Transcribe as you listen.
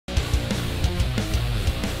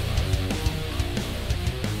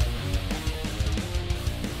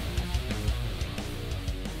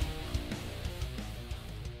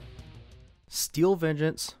Steel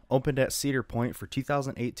Vengeance opened at Cedar Point for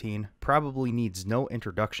 2018, probably needs no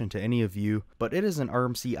introduction to any of you, but it is an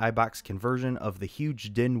RMC I-box conversion of the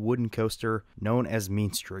huge Din wooden coaster known as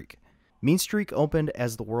Mean Streak. Mean Streak opened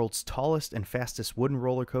as the world's tallest and fastest wooden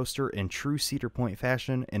roller coaster in true Cedar Point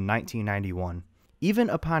fashion in 1991.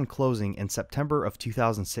 Even upon closing in September of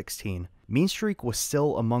 2016, Mean Streak was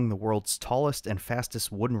still among the world's tallest and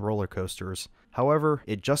fastest wooden roller coasters. However,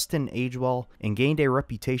 it just didn't age well and gained a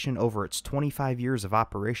reputation over its 25 years of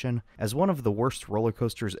operation as one of the worst roller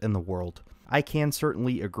coasters in the world. I can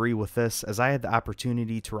certainly agree with this, as I had the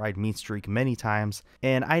opportunity to ride Mean Streak many times,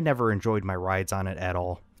 and I never enjoyed my rides on it at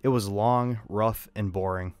all. It was long, rough, and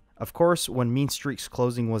boring. Of course, when Mean Streak's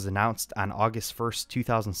closing was announced on August 1st,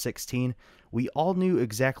 2016, we all knew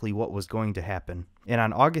exactly what was going to happen. And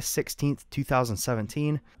on August 16th,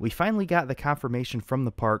 2017, we finally got the confirmation from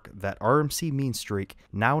the park that RMC Mean Streak,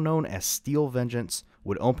 now known as Steel Vengeance,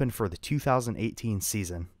 would open for the 2018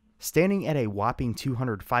 season. Standing at a whopping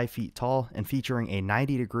 205 feet tall and featuring a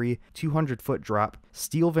 90-degree, 200-foot drop,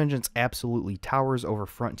 Steel Vengeance absolutely towers over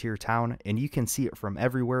Frontier Town, and you can see it from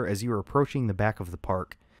everywhere as you are approaching the back of the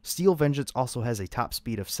park. Steel Vengeance also has a top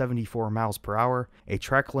speed of 74 miles per hour, a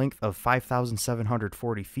track length of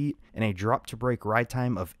 5,740 feet, and a drop-to-brake ride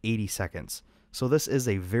time of 80 seconds. So this is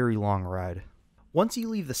a very long ride. Once you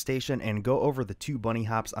leave the station and go over the 2 bunny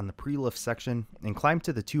hops on the pre-lift section and climb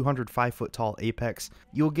to the 205-foot tall apex,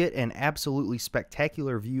 you'll get an absolutely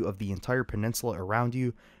spectacular view of the entire peninsula around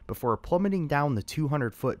you before plummeting down the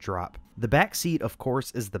 200-foot drop. The back seat, of course,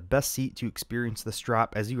 is the best seat to experience this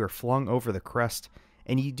drop as you are flung over the crest,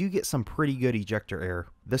 and you do get some pretty good ejector air.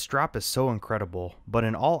 This drop is so incredible, but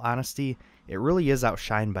in all honesty, it really is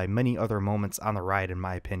outshined by many other moments on the ride in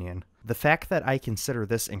my opinion. The fact that I consider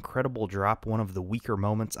this incredible drop one of the weaker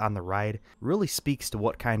moments on the ride really speaks to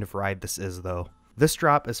what kind of ride this is though. This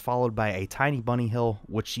drop is followed by a tiny bunny hill,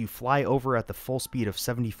 which you fly over at the full speed of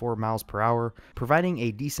 74 miles per hour, providing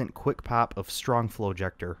a decent quick pop of strong flow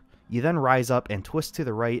ejector. You then rise up and twist to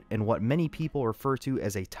the right in what many people refer to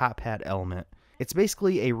as a top hat element. It's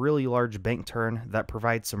basically a really large bank turn that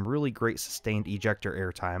provides some really great sustained ejector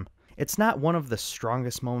airtime. It's not one of the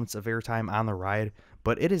strongest moments of airtime on the ride,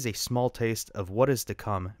 but it is a small taste of what is to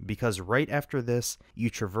come, because right after this, you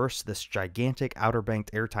traverse this gigantic outer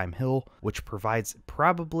banked airtime hill, which provides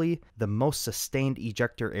probably the most sustained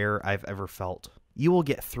ejector air I've ever felt. You will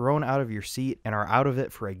get thrown out of your seat and are out of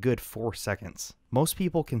it for a good 4 seconds. Most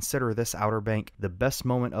people consider this outer bank the best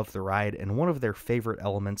moment of the ride and one of their favorite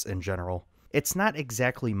elements in general. It's not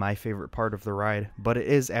exactly my favorite part of the ride, but it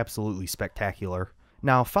is absolutely spectacular.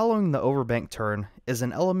 Now, following the overbank turn is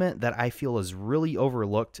an element that I feel is really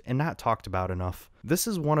overlooked and not talked about enough. This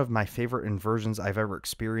is one of my favorite inversions I've ever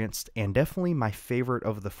experienced, and definitely my favorite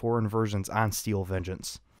of the 4 inversions on Steel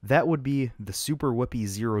Vengeance. That would be the super whippy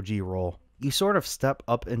 0G roll. You sort of step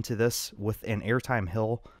up into this with an airtime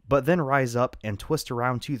hill, but then rise up and twist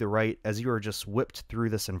around to the right as you are just whipped through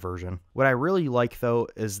this inversion. What I really like though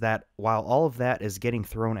is that while all of that is getting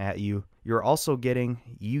thrown at you, you're also getting,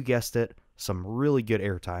 you guessed it, some really good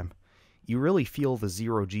airtime. You really feel the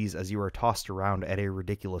 0Gs as you are tossed around at a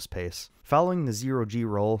ridiculous pace. Following the 0G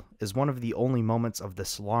roll is one of the only moments of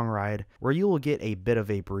this long ride where you will get a bit of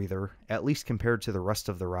a breather, at least compared to the rest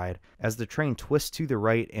of the ride, as the train twists to the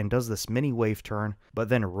right and does this mini wave turn, but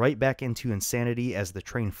then right back into insanity as the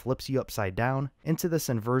train flips you upside down into this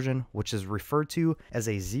inversion, which is referred to as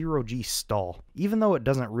a 0G stall, even though it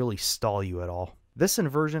doesn't really stall you at all. This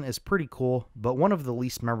inversion is pretty cool, but one of the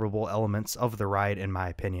least memorable elements of the ride in my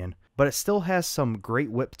opinion. But it still has some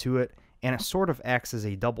great whip to it, and it sort of acts as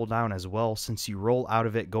a double down as well since you roll out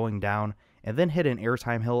of it going down and then hit an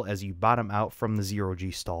airtime hill as you bottom out from the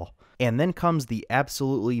 0G stall. And then comes the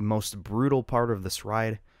absolutely most brutal part of this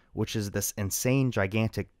ride, which is this insane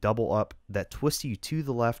gigantic double up that twists you to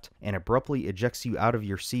the left and abruptly ejects you out of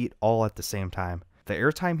your seat all at the same time. The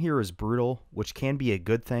airtime here is brutal, which can be a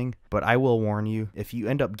good thing, but I will warn you, if you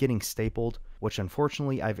end up getting stapled, which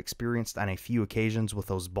unfortunately I've experienced on a few occasions with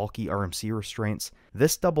those bulky RMC restraints,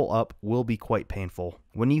 this double up will be quite painful.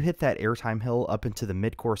 When you hit that airtime hill up into the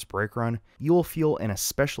mid-course brake run, you will feel an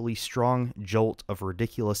especially strong jolt of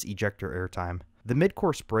ridiculous ejector airtime. The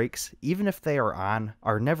mid-course brakes, even if they are on,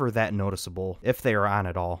 are never that noticeable, if they are on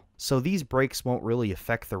at all. So these brakes won't really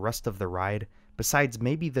affect the rest of the ride, besides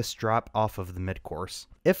maybe this drop off of the mid-course.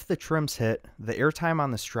 If the trims hit, the airtime on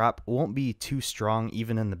this drop won't be too strong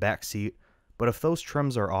even in the back seat, but if those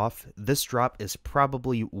trims are off, this drop is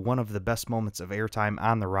probably one of the best moments of airtime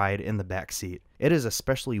on the ride in the back seat. It is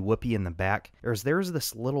especially whippy in the back, as there's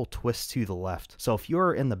this little twist to the left, so if you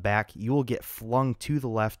are in the back, you will get flung to the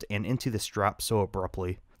left and into this drop so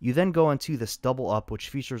abruptly. You then go into this double up, which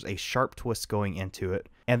features a sharp twist going into it.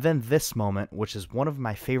 And then this moment, which is one of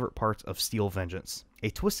my favorite parts of Steel Vengeance. A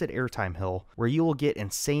twisted airtime hill, where you will get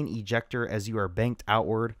insane ejector as you are banked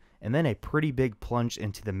outward, and then a pretty big plunge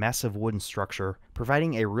into the massive wooden structure,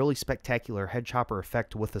 providing a really spectacular head chopper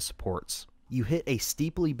effect with the supports. You hit a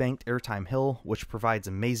steeply banked airtime hill, which provides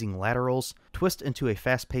amazing laterals, twist into a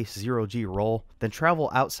fast-paced 0G roll, then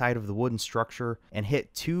travel outside of the wooden structure and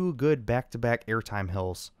hit 2 good back-to-back airtime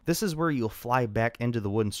hills. This is where you'll fly back into the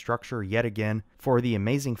wooden structure yet again for the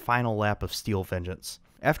amazing final lap of Steel Vengeance.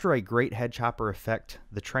 After a great head chopper effect,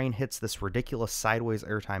 the train hits this ridiculous sideways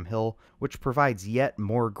airtime hill, which provides yet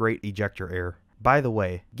more great ejector air. By the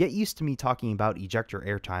way, get used to me talking about ejector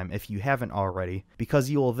airtime if you haven't already, because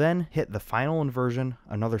you will then hit the final inversion,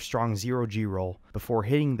 another strong 0G roll, before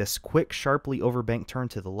hitting this quick, sharply overbanked turn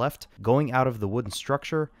to the left, going out of the wooden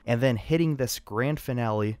structure, and then hitting this grand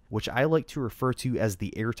finale, which I like to refer to as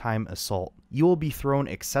the airtime assault. You will be thrown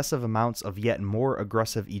excessive amounts of yet more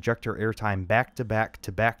aggressive ejector airtime back to back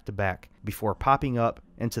to back to back, before popping up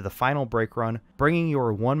into the final brake run, bringing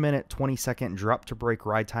your 1 minute 20 second drop to brake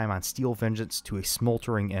ride time on Steel Vengeance to a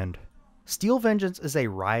smoldering end. Steel Vengeance is a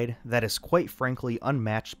ride that is quite frankly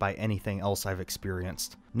unmatched by anything else I've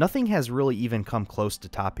experienced. Nothing has really even come close to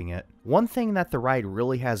topping it. One thing that the ride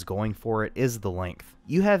really has going for it is the length.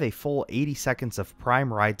 You have a full 80 seconds of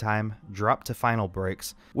prime ride time, drop to final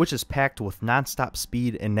brakes, which is packed with non-stop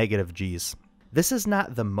speed and negative Gs. This is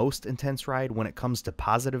not the most intense ride when it comes to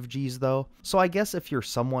positive Gs though, so I guess if you're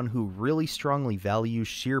someone who really strongly values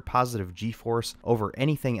sheer positive G-force over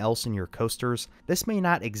anything else in your coasters, this may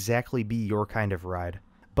not exactly be your kind of ride.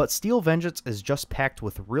 But Steel Vengeance is just packed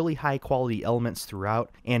with really high quality elements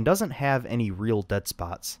throughout and doesn't have any real dead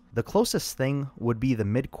spots. The closest thing would be the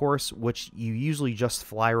mid-course, which you usually just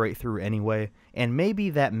fly right through anyway, and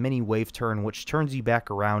maybe that mini wave turn which turns you back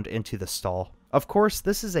around into the stall. Of course,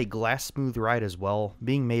 this is a glass smooth ride as well,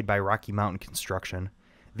 being made by Rocky Mountain Construction.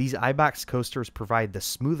 These I-box coasters provide the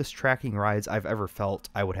smoothest tracking rides I've ever felt,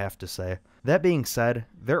 I would have to say. That being said,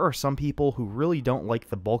 there are some people who really don't like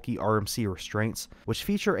the bulky RMC Restraints, which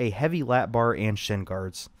feature a heavy lap bar and shin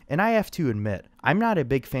guards. And I have to admit, I'm not a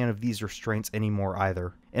big fan of these restraints anymore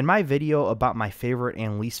either. In my video about my favorite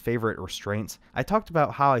and least favorite restraints, I talked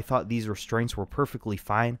about how I thought these restraints were perfectly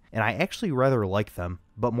fine, and I actually rather like them.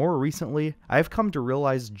 But more recently, I've come to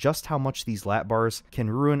realize just how much these lap bars can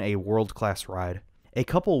ruin a world-class ride. A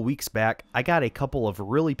couple weeks back, I got a couple of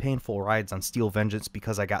really painful rides on Steel Vengeance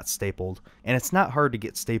because I got stapled, and it's not hard to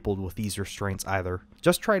get stapled with these restraints either.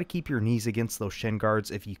 Just try to keep your knees against those shin guards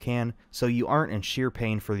if you can, so you aren't in sheer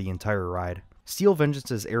pain for the entire ride. Steel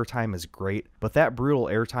Vengeance's airtime is great, but that brutal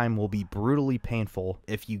airtime will be brutally painful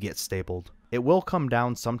if you get stapled. It will come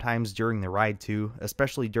down sometimes during the ride too,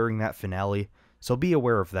 especially during that finale, so be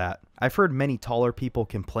aware of that. I've heard many taller people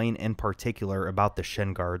complain in particular about the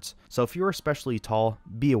shin guards, so if you're especially tall,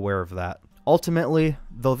 be aware of that. Ultimately,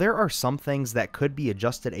 though there are some things that could be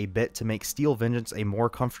adjusted a bit to make Steel Vengeance a more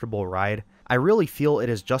comfortable ride, I really feel it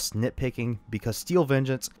is just nitpicking because Steel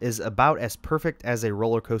Vengeance is about as perfect as a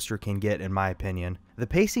roller coaster can get in my opinion. The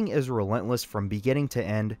pacing is relentless from beginning to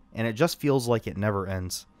end, and it just feels like it never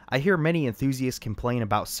ends. I hear many enthusiasts complain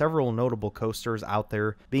about several notable coasters out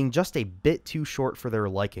there being just a bit too short for their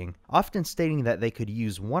liking, often stating that they could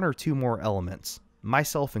use 1 or 2 more elements,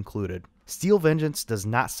 myself included. Steel Vengeance does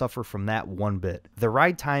not suffer from that one bit. The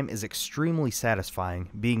ride time is extremely satisfying,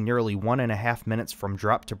 being nearly 1.5 minutes from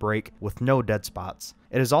drop to brake with no dead spots.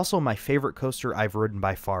 It is also my favorite coaster I've ridden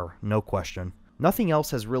by far, no question. Nothing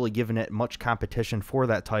else has really given it much competition for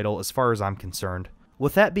that title as far as I'm concerned.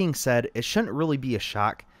 With that being said, it shouldn't really be a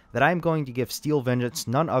shock that I'm going to give Steel Vengeance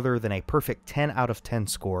none other than a perfect 10 out of 10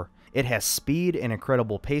 score. It has speed and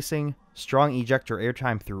incredible pacing, strong ejector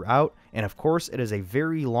airtime throughout, and of course it is a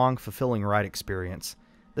very long, fulfilling ride experience.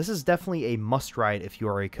 This is definitely a must ride if you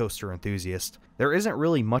are a coaster enthusiast. There isn't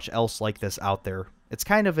really much else like this out there. It's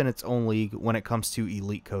kind of in its own league when it comes to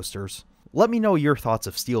elite coasters. Let me know your thoughts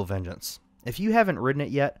of Steel Vengeance. If you haven't ridden it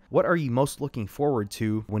yet, what are you most looking forward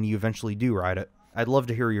to when you eventually do ride it? I'd love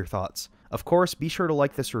to hear your thoughts. Of course, be sure to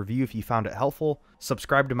like this review if you found it helpful,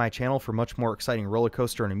 subscribe to my channel for much more exciting roller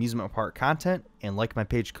coaster and amusement park content, and like my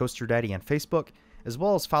page Coaster Daddy on Facebook, as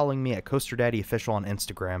well as following me at Coaster Daddy Official on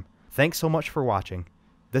Instagram. Thanks so much for watching.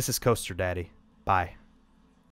 This is Coaster Daddy. Bye.